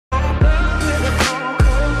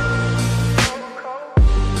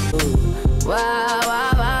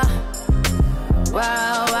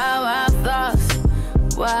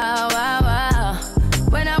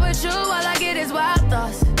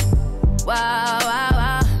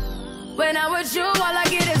When I'm with you, all I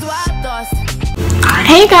get is wild thoughts.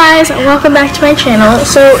 Hey guys, welcome back to my channel.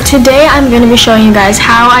 So today I'm going to be showing you guys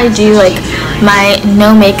how I do like my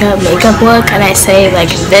no makeup look, and I say like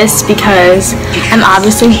this because I'm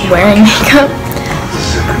obviously wearing makeup,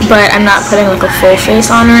 but I'm not putting like a full face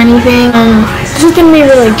on or anything. This is going to be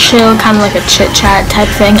really chill, kind of like a chit chat type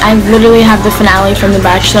thing. I literally have the finale from The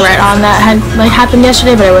Bachelorette on that had like happened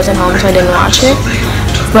yesterday, but I wasn't home so I didn't watch it,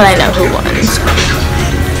 but I know who won. So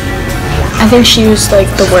I think she was like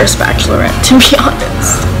the worst Bachelorette, to be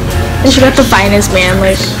honest. And she got the finest man,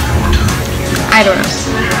 like, I don't know.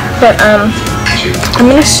 But I'm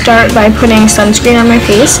gonna start by putting sunscreen on my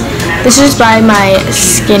face. This is by my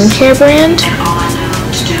skincare brand.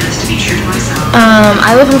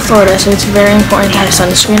 I live in Florida, so it's very important to have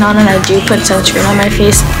sunscreen on, and I do put sunscreen on my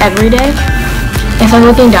face every day. If I'm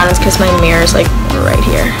looking down, it's because my mirror is like right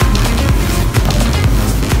here.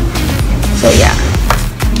 So yeah.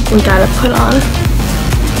 We gotta put on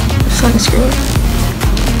sunscreen.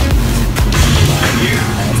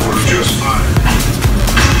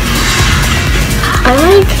 I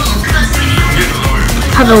like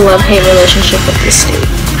have a love-hate relationship with this state.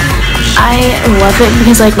 I love it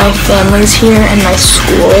because like my family's here and my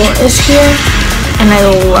school is here, and I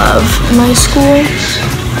love my school.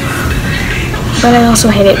 But I also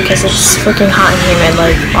hate it because it's freaking hot and humid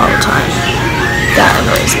like all the time. That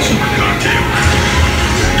annoys me.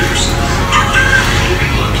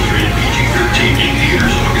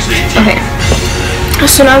 Okay,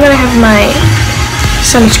 so now I'm gonna have my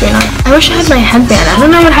sunscreen on. I wish I had my headband. I don't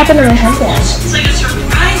know what happened to my headband.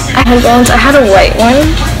 I had a white one,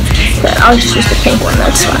 but I'll just use the pink one.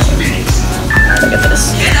 That's fine. Look at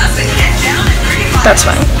this. That's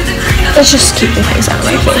fine. It's just keeping things out of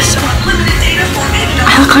my face. So.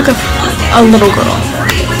 I look like a little girl.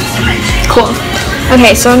 Cool.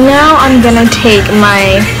 Okay, so now I'm gonna take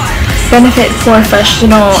my Benefit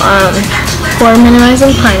Professional pore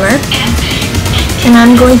minimizing primer, and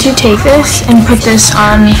I'm going to take this and put this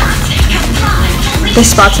on the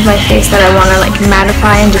spots of my face that I want to like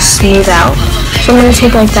mattify and just smooth out. So I'm going to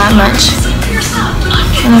take like that much,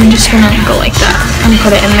 and I'm just going to go like that and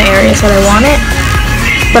put it in the areas that I want it,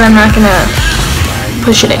 but I'm not going to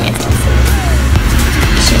push it in yet.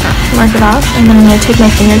 So yeah, mark it off, and then I'm going to take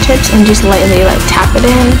my fingertips and just lightly like tap it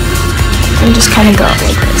in and just kind of go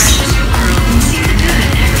like this.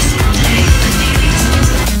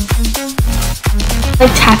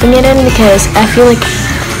 Like tapping it in because I feel like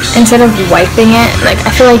instead of wiping it, like I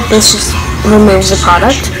feel like this just removes the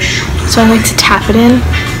product, so I like to tap it in.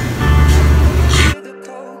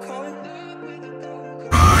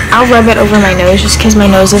 I'll rub it over my nose just because my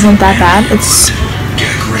nose isn't that bad. It's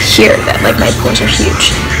here that like my pores are huge,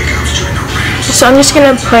 so I'm just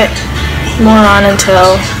gonna put more on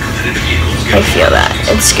until I feel that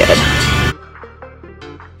it's good.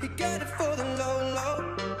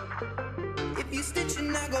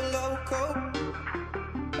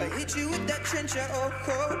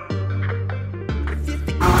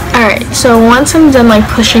 Alright, so once I'm done like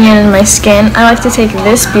pushing it in my skin, I like to take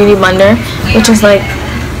this beauty blender, which is like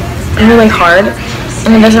really hard,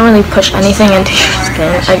 and it doesn't really push anything into your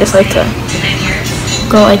skin. I just like to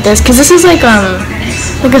go like this, because this is like a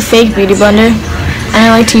fake beauty blender, and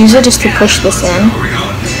I like to use it just to push this in,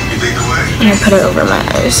 and I put it over my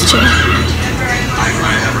eyes too.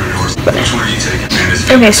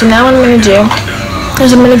 Okay, so now what I'm going to do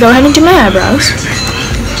is I'm going to go ahead and do my eyebrows.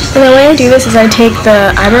 And the way I do this is I take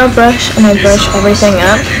the eyebrow brush and I brush everything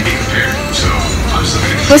up.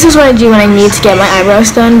 This is what I do when I need to get my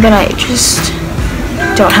eyebrows done, but I just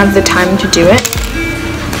don't have the time to do it.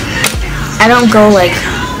 I don't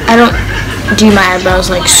do my eyebrows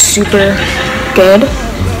like super good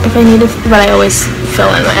if I need to, but I always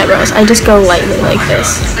fill in my eyebrows. I just go lightly like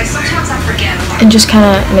this and just kind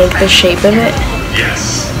of make the shape of it.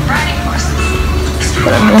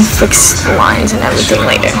 But I'm gonna fix the lines and everything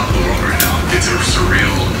later.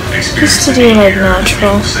 Just to do like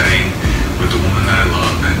natural.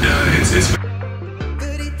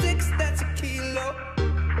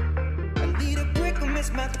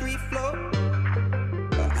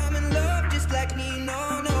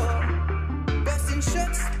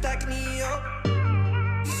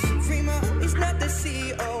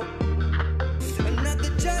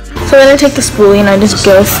 So then I take the spoolie and I just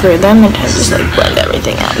go through them and I just like blend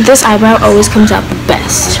everything out. This eyebrow always comes out the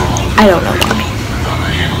best. I don't know why.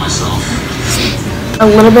 A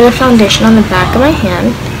little bit of foundation on the back of my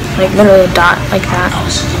hand, like literally a dot like that.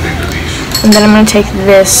 And then I'm going to take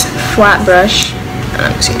this flat brush and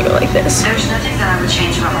I'm just going to go like this. There's nothing that I would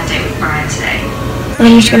change about my date with Brian today. And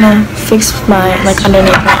I'm just going to fix my, like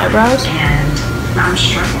underneath my eyebrows. And I'm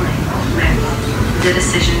struggling with the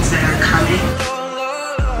decisions that are coming.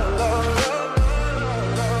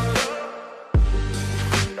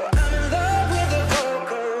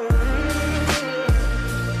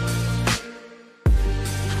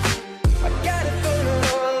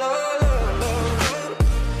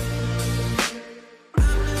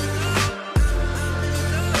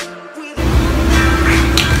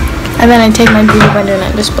 And then I take my beauty blender and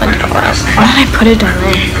I just blend it all out. Why did I put it down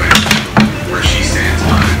there?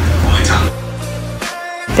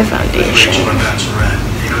 The foundation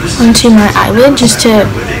onto my eyelid just to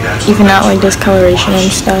even out like discoloration and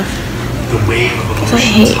stuff. Because I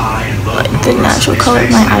hate like the natural color of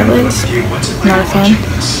my eyelids. Not a fan.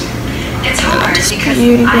 It's hard Just because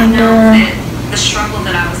beauty I know blender. that the struggle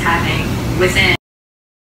that I was having within.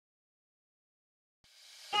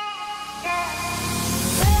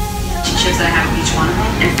 That I have with each one of them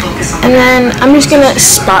and focus on. And then I'm just gonna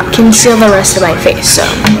spot conceal the rest of my face. So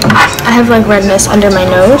I have like redness under my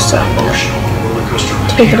nose, so I'm gonna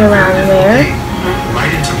take it around there.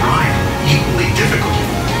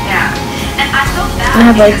 Yeah, and I felt that. I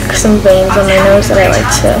have like some veins on my nose that I like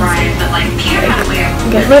to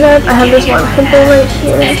get rid of. I have this one pimple right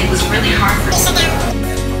here. And it was really hard for me.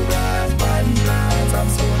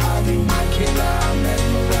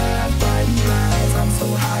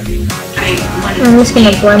 I'm just gonna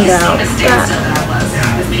blend out that.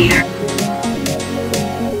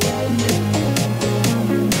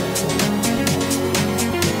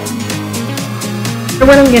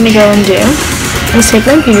 What I'm gonna go and do is take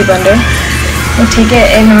my beauty blender and take it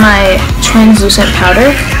in my translucent powder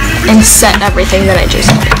and set everything that I just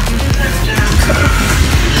did.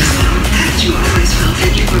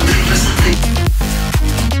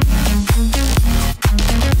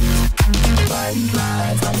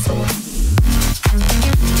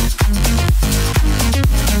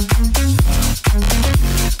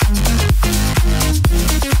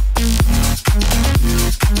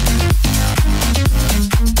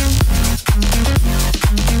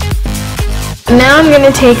 Now I'm going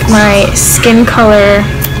to take my Skin Color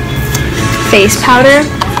face powder,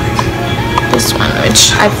 this one,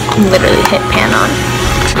 which I've literally hit pan on,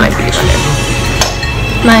 my beauty blender,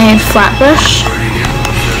 my flat brush,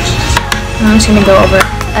 and I'm just going to go over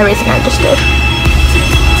everything I just did.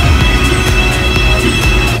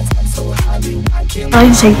 I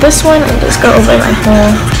like to take this one and just go over my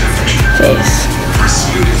whole face.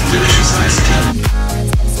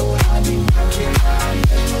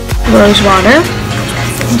 Rose water,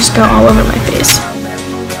 and just go all over my face.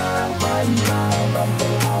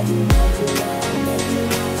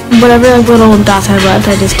 Whatever like little dots I left,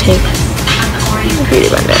 I just take the beauty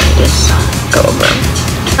blender and just go over them.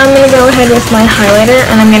 I'm going to go ahead with my highlighter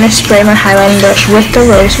and I'm going to spray my highlighting brush with the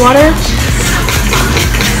rose water.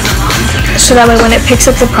 So that way when it picks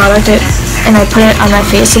up the product and I put it on my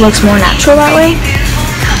face, it looks more natural that way.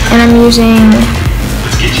 And I'm using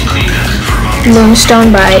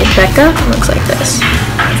Moonstone by Becca. It looks like this.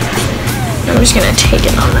 I'm just gonna take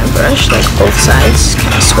it on my brush, like both sides,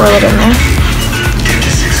 kind of swirl it in there.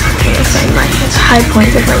 I'm gonna find my high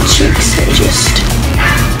point of my cheeks and just,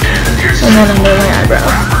 and then under my eyebrow.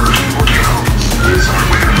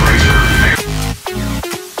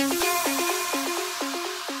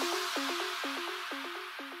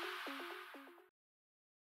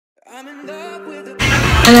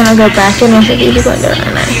 And then I'll go back in with the beauty blender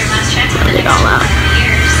and I blend it all out.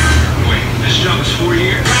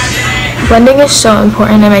 Blending is so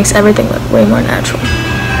important, it makes everything look way more natural.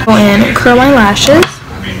 Go in and curl my lashes.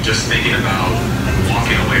 I mean, just thinking about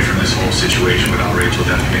walking away from this whole situation without Rachel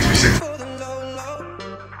definitely makes me sick.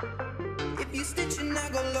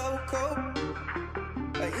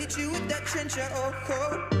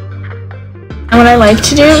 And what I like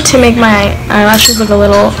to do to make my eyelashes look a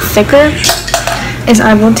little thicker is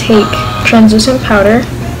I will take translucent powder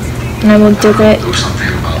and I will dip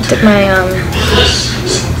my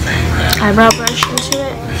eyebrow brush into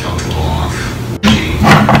it.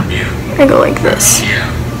 I go like this.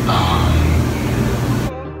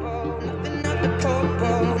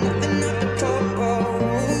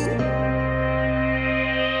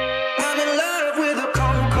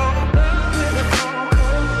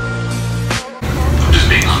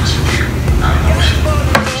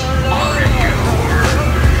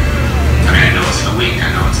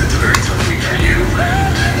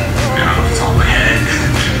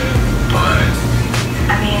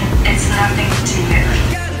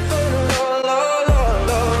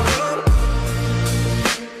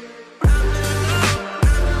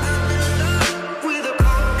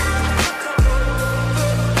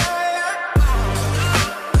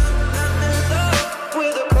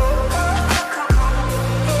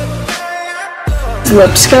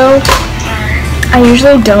 lips go, I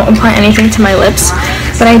usually don't apply anything to my lips,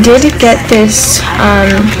 but I did get this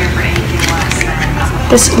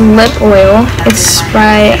this lip oil. It's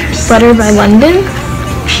by Butter by London.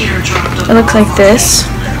 It looks like this,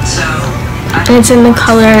 and it's in the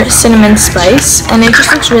color Cinnamon Spice, and it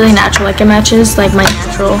just looks really natural. Like it matches like my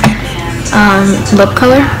natural lip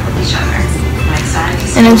color,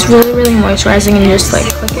 and it's really, really moisturizing. And you just like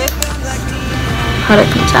click it, how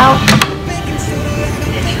it comes out.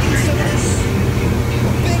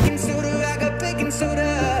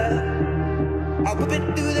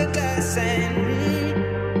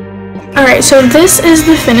 Alright, so this is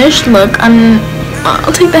the finished look.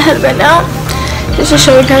 I'll take the headband out just to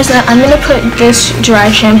show you guys that I'm going to put this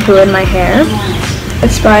dry shampoo in my hair.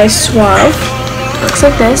 It's by Suave. It looks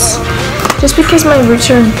like this. Just because my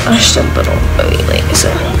roots are just a little oily,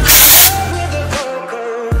 so.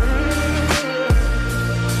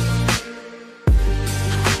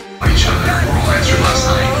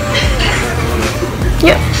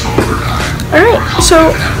 Yep. Alright,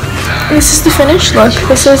 so this is the finished look.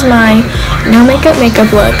 This is my no makeup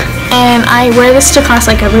look, and I wear this to class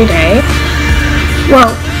like every day.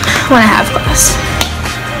 Well, when I have class.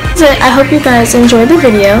 That's it. I hope you guys enjoyed the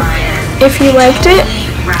video. If you liked it,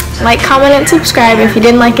 like, comment, and subscribe. If you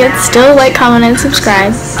didn't like it, still like, comment, and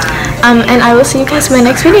subscribe. And I will see you guys in my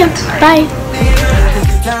next video. Bye.